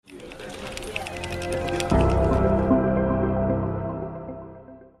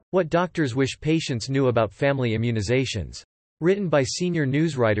What doctors wish patients knew about family immunizations. Written by senior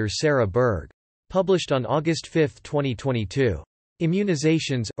newswriter Sarah Berg. Published on August 5, 2022.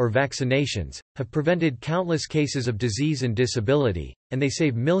 Immunizations, or vaccinations, have prevented countless cases of disease and disability, and they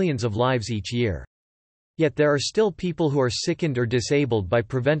save millions of lives each year. Yet there are still people who are sickened or disabled by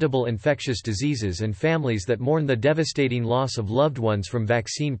preventable infectious diseases and families that mourn the devastating loss of loved ones from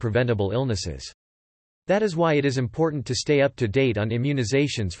vaccine-preventable illnesses. That is why it is important to stay up to date on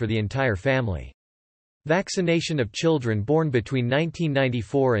immunizations for the entire family. Vaccination of children born between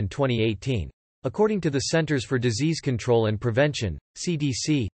 1994 and 2018, according to the Centers for Disease Control and Prevention,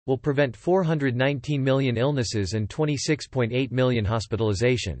 CDC, will prevent 419 million illnesses and 26.8 million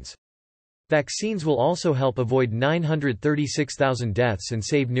hospitalizations. Vaccines will also help avoid 936,000 deaths and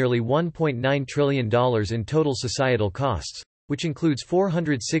save nearly $1.9 trillion in total societal costs, which includes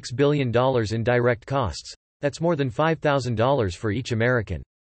 $406 billion in direct costs. That's more than $5,000 for each American.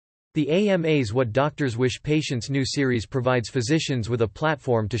 The AMA's What Doctors Wish Patients Knew series provides physicians with a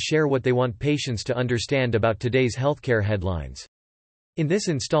platform to share what they want patients to understand about today's healthcare headlines. In this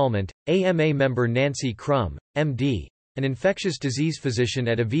installment, AMA member Nancy Crum, MD, an infectious disease physician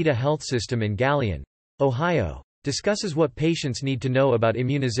at Avita Health System in Galion, Ohio, discusses what patients need to know about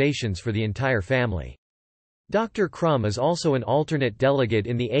immunizations for the entire family. Dr. Crum is also an alternate delegate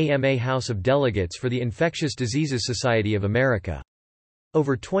in the AMA House of Delegates for the Infectious Diseases Society of America.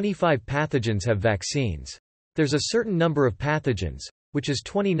 Over 25 pathogens have vaccines. There's a certain number of pathogens, which is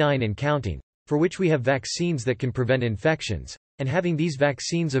 29 and counting, for which we have vaccines that can prevent infections, and having these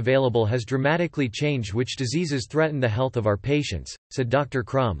vaccines available has dramatically changed which diseases threaten the health of our patients, said Dr.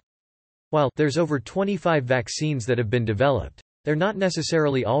 Crum. While there's over 25 vaccines that have been developed, they're not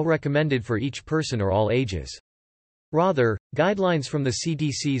necessarily all recommended for each person or all ages. Rather, guidelines from the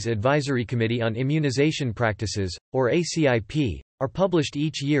CDC's Advisory Committee on Immunization Practices, or ACIP, are published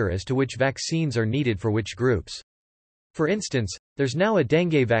each year as to which vaccines are needed for which groups. For instance, there's now a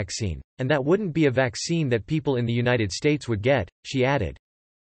dengue vaccine, and that wouldn't be a vaccine that people in the United States would get, she added.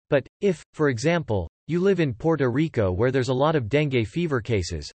 But, if, for example, you live in Puerto Rico where there's a lot of dengue fever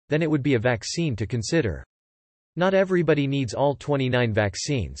cases, then it would be a vaccine to consider. Not everybody needs all 29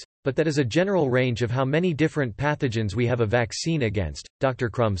 vaccines, but that is a general range of how many different pathogens we have a vaccine against, Dr.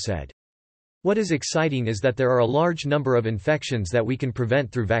 Crum said. What is exciting is that there are a large number of infections that we can prevent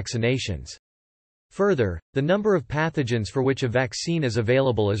through vaccinations. Further, the number of pathogens for which a vaccine is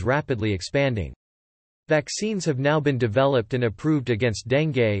available is rapidly expanding. Vaccines have now been developed and approved against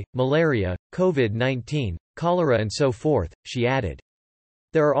dengue, malaria, COVID-19, cholera and so forth, she added.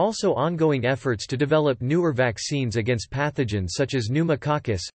 There are also ongoing efforts to develop newer vaccines against pathogens such as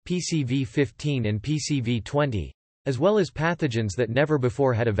pneumococcus, PCV15 and PCV20, as well as pathogens that never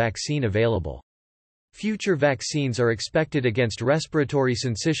before had a vaccine available. Future vaccines are expected against respiratory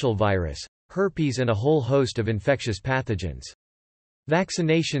syncytial virus, herpes and a whole host of infectious pathogens.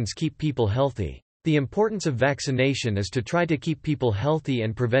 Vaccinations keep people healthy. The importance of vaccination is to try to keep people healthy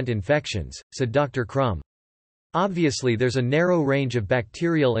and prevent infections, said Dr. Crum. Obviously there's a narrow range of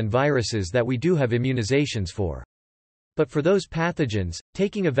bacterial and viruses that we do have immunizations for. But for those pathogens,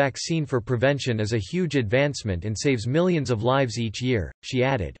 taking a vaccine for prevention is a huge advancement and saves millions of lives each year, she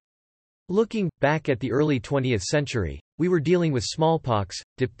added. Looking back at the early 20th century, we were dealing with smallpox,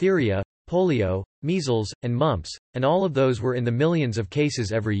 diphtheria, polio, measles, and mumps, and all of those were in the millions of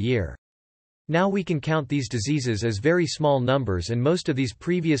cases every year. Now we can count these diseases as very small numbers and most of these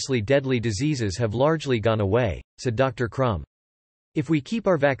previously deadly diseases have largely gone away, said Dr. Crum. If we keep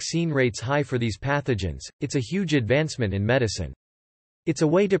our vaccine rates high for these pathogens, it's a huge advancement in medicine. It's a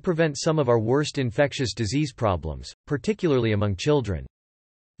way to prevent some of our worst infectious disease problems, particularly among children.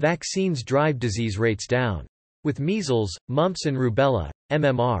 Vaccines drive disease rates down. With measles, mumps and rubella,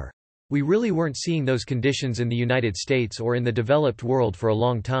 MMR, we really weren't seeing those conditions in the United States or in the developed world for a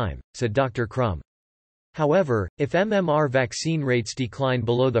long time, said Dr. Crum. However, if MMR vaccine rates decline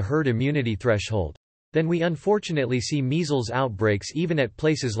below the herd immunity threshold, then we unfortunately see measles outbreaks even at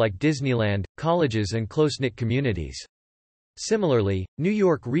places like Disneyland, colleges and close-knit communities. Similarly, New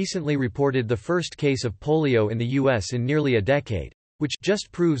York recently reported the first case of polio in the U.S. in nearly a decade, which just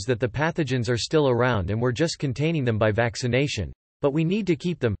proves that the pathogens are still around and we're just containing them by vaccination. But we need to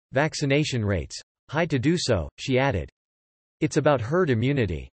keep them, vaccination rates, high to do so, she added. It's about herd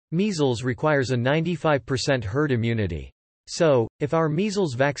immunity. Measles requires a 95% herd immunity. So, if our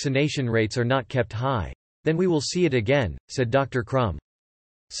measles vaccination rates are not kept high, then we will see it again, said Dr. Crum.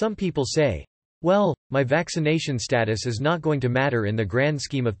 Some people say, well, my vaccination status is not going to matter in the grand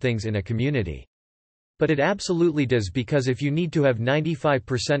scheme of things in a community. But it absolutely does, because if you need to have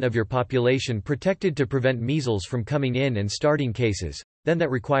 95% of your population protected to prevent measles from coming in and starting cases, then that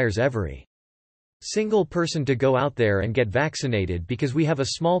requires every single person to go out there and get vaccinated because we have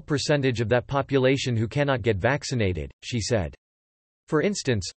a small percentage of that population who cannot get vaccinated, she said. For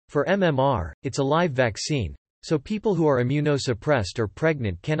instance, for MMR, it's a live vaccine, so people who are immunosuppressed or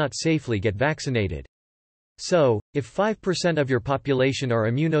pregnant cannot safely get vaccinated. So, if 5% of your population are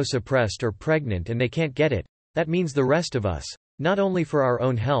immunosuppressed or pregnant and they can't get it, that means the rest of us, not only for our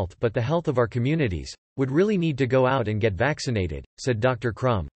own health but the health of our communities, would really need to go out and get vaccinated, said Dr.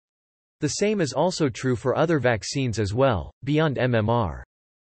 Crum. The same is also true for other vaccines as well, beyond MMR.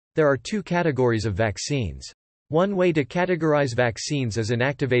 There are two categories of vaccines. One way to categorize vaccines is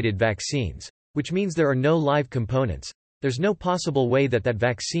inactivated vaccines, which means there are no live components. There's no possible way that that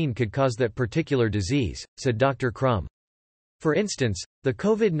vaccine could cause that particular disease, said Dr. Crum. For instance, the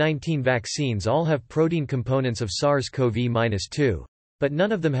COVID-19 vaccines all have protein components of SARS-CoV-2, but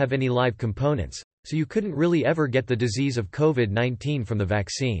none of them have any live components, so you couldn't really ever get the disease of COVID-19 from the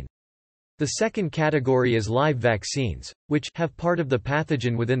vaccine. The second category is live vaccines, which have part of the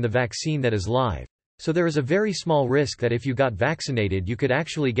pathogen within the vaccine that is live, so there is a very small risk that if you got vaccinated you could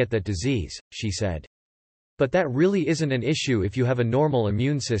actually get that disease, she said. But that really isn't an issue if you have a normal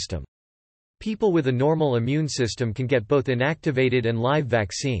immune system. People with a normal immune system can get both inactivated and live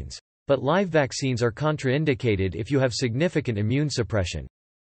vaccines, but live vaccines are contraindicated if you have significant immune suppression.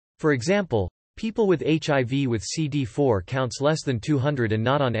 For example, people with HIV with CD4 counts less than 200 and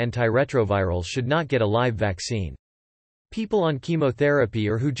not on antiretrovirals should not get a live vaccine. People on chemotherapy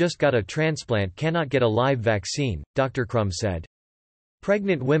or who just got a transplant cannot get a live vaccine, Dr. Crum said.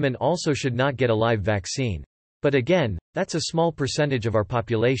 Pregnant women also should not get a live vaccine. But again, that's a small percentage of our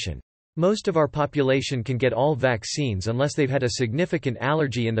population. Most of our population can get all vaccines unless they've had a significant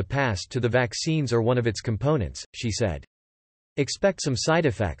allergy in the past to the vaccines or one of its components, she said. Expect some side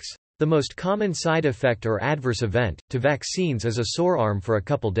effects. The most common side effect or adverse event to vaccines is a sore arm for a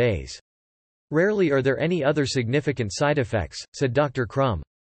couple days. Rarely are there any other significant side effects, said Dr. Crum.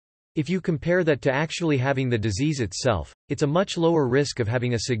 If you compare that to actually having the disease itself, it's a much lower risk of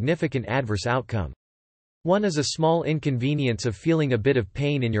having a significant adverse outcome. One is a small inconvenience of feeling a bit of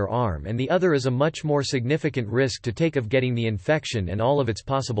pain in your arm and the other is a much more significant risk to take of getting the infection and all of its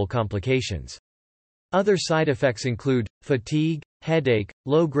possible complications. Other side effects include fatigue, headache,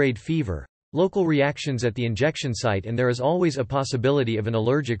 low-grade fever, local reactions at the injection site, and there is always a possibility of an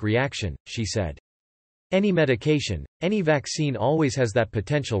allergic reaction, she said. Any medication, any vaccine always has that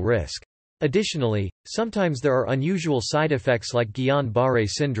potential risk. Additionally, sometimes there are unusual side effects like Guillain-Barré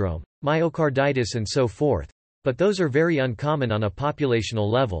syndrome, myocarditis and so forth, but those are very uncommon on a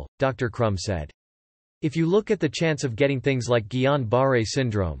populational level, Dr. Crum said. If you look at the chance of getting things like Guillain-Barré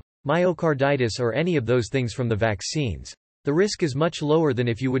syndrome, myocarditis or any of those things from the vaccines, the risk is much lower than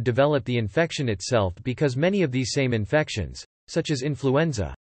if you would develop the infection itself because many of these same infections, such as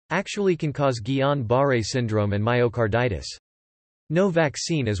influenza, actually can cause Guillain-Barré syndrome and myocarditis. No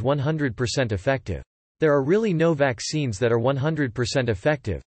vaccine is 100% effective. There are really no vaccines that are 100%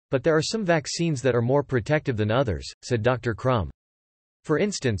 effective, but there are some vaccines that are more protective than others, said Dr. Crum. For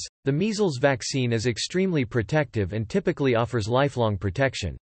instance, the measles vaccine is extremely protective and typically offers lifelong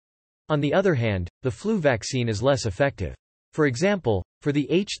protection. On the other hand, the flu vaccine is less effective. For example, for the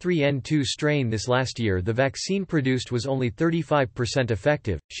H3N2 strain this last year the vaccine produced was only 35%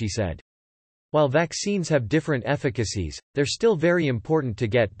 effective, she said. While vaccines have different efficacies, they're still very important to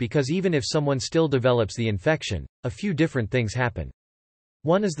get because even if someone still develops the infection, a few different things happen.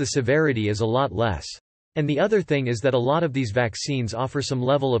 One is the severity is a lot less. And the other thing is that a lot of these vaccines offer some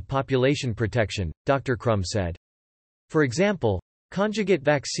level of population protection, Dr. Crum said. For example, conjugate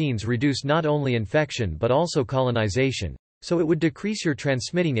vaccines reduce not only infection but also colonization, so it would decrease your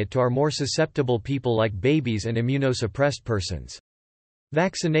transmitting it to our more susceptible people like babies and immunosuppressed persons.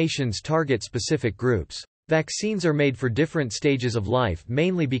 Vaccinations target specific groups. Vaccines are made for different stages of life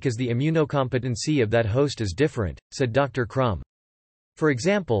mainly because the immunocompetency of that host is different, said Dr. Crum. For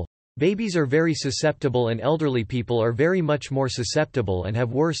example, babies are very susceptible and elderly people are very much more susceptible and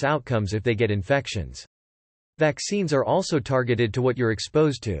have worse outcomes if they get infections. Vaccines are also targeted to what you're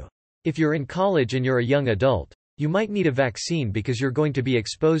exposed to. If you're in college and you're a young adult, you might need a vaccine because you're going to be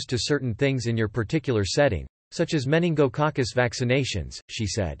exposed to certain things in your particular setting, such as meningococcus vaccinations, she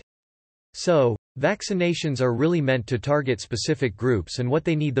said. So, vaccinations are really meant to target specific groups and what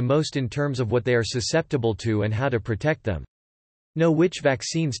they need the most in terms of what they are susceptible to and how to protect them. Know which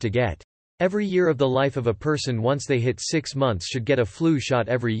vaccines to get. Every year of the life of a person once they hit 6 months should get a flu shot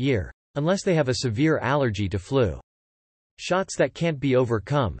every year, unless they have a severe allergy to flu shots that can't be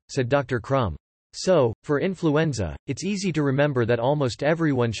overcome, said Dr. Crum. So, for influenza, it's easy to remember that almost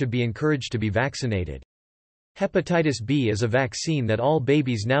everyone should be encouraged to be vaccinated. Hepatitis B is a vaccine that all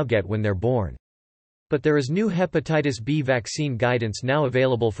babies now get when they're born. But there is new hepatitis B vaccine guidance now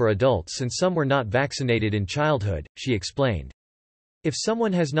available for adults since some were not vaccinated in childhood, she explained. If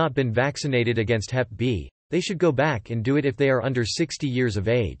someone has not been vaccinated against Hep B, they should go back and do it if they are under 60 years of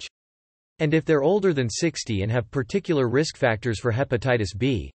age. And if they're older than 60 and have particular risk factors for hepatitis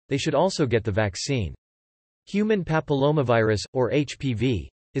B, they should also get the vaccine. Human papillomavirus, or HPV,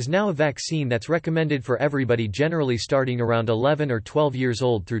 is now a vaccine that's recommended for everybody generally starting around 11 or 12 years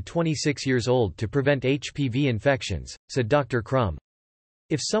old through 26 years old to prevent HPV infections, said Dr. Crum.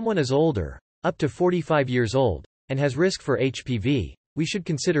 If someone is older, up to 45 years old, and has risk for HPV, we should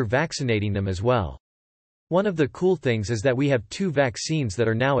consider vaccinating them as well. One of the cool things is that we have 2 vaccines that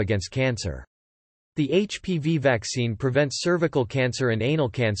are now against cancer. The HPV vaccine prevents cervical cancer and anal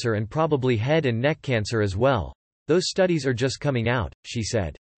cancer and probably head and neck cancer as well. Those studies are just coming out, she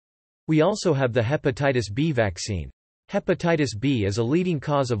said. We also have the hepatitis B vaccine. Hepatitis B is a leading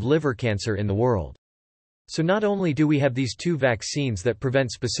cause of liver cancer in the world. So not only do we have these 2 vaccines that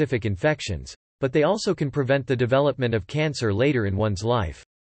prevent specific infections, but they also can prevent the development of cancer later in one's life.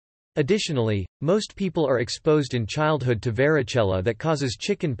 Additionally, most people are exposed in childhood to varicella that causes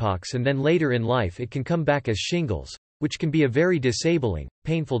chickenpox, and then later in life it can come back as shingles, which can be a very disabling,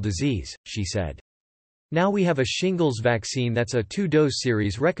 painful disease, she said. Now we have a shingles vaccine that's a 2-dose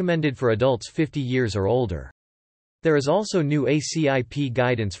series recommended for adults 50 years or older. There is also new ACIP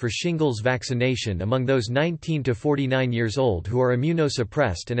guidance for shingles vaccination among those 19 to 49 years old who are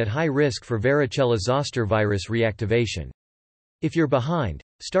immunosuppressed and at high risk for varicella-zoster virus reactivation. If you're behind,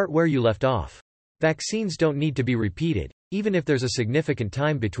 start where you left off. Vaccines don't need to be repeated, even if there's a significant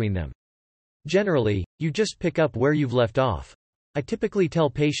time between them. Generally, you just pick up where you've left off. I typically tell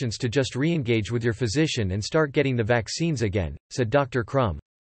patients to just re-engage with your physician and start getting the vaccines again, said Dr. Crum.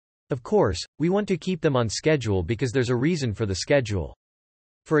 Of course, we want to keep them on schedule because there's a reason for the schedule.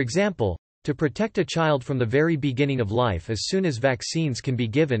 For example, to protect a child from the very beginning of life as soon as vaccines can be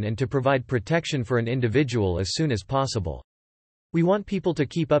given and to provide protection for an individual as soon as possible. We want people to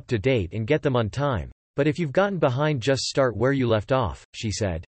keep up to date and get them on time, but if you've gotten behind, just start where you left off, she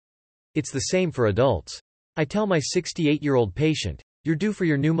said. It's the same for adults. I tell my 68-year-old patient, you're due for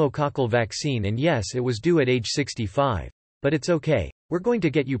your pneumococcal vaccine, and yes, it was due at age 65. But it's okay, we're going to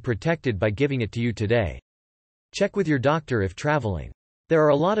get you protected by giving it to you today. Check with your doctor if traveling. There are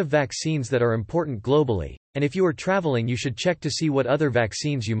a lot of vaccines that are important globally, and if you are traveling you should check to see what other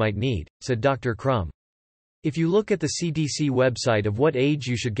vaccines you might need, said Dr. Crum. If you look at the CDC website of what age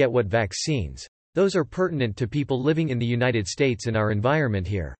you should get what vaccines, those are pertinent to people living in the United States and our environment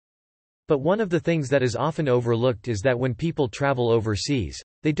here. But one of the things that is often overlooked is that when people travel overseas,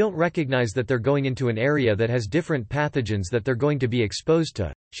 they don't recognize that they're going into an area that has different pathogens that they're going to be exposed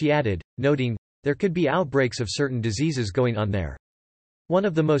to, she added, noting, there could be outbreaks of certain diseases going on there. One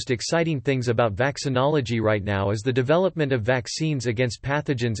of the most exciting things about vaccinology right now is the development of vaccines against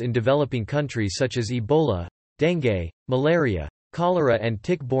pathogens in developing countries such as Ebola, dengue, malaria, cholera and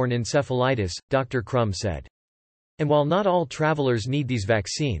tick-borne encephalitis, Dr. Crum said. And while not all travelers need these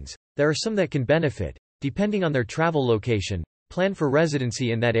vaccines, there are some that can benefit, depending on their travel location, plan for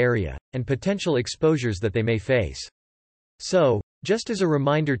residency in that area, and potential exposures that they may face. So, just as a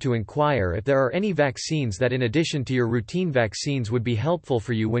reminder to inquire if there are any vaccines that in addition to your routine vaccines would be helpful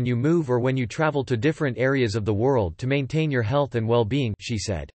for you when you move or when you travel to different areas of the world to maintain your health and well-being, she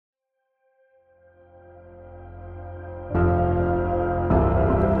said.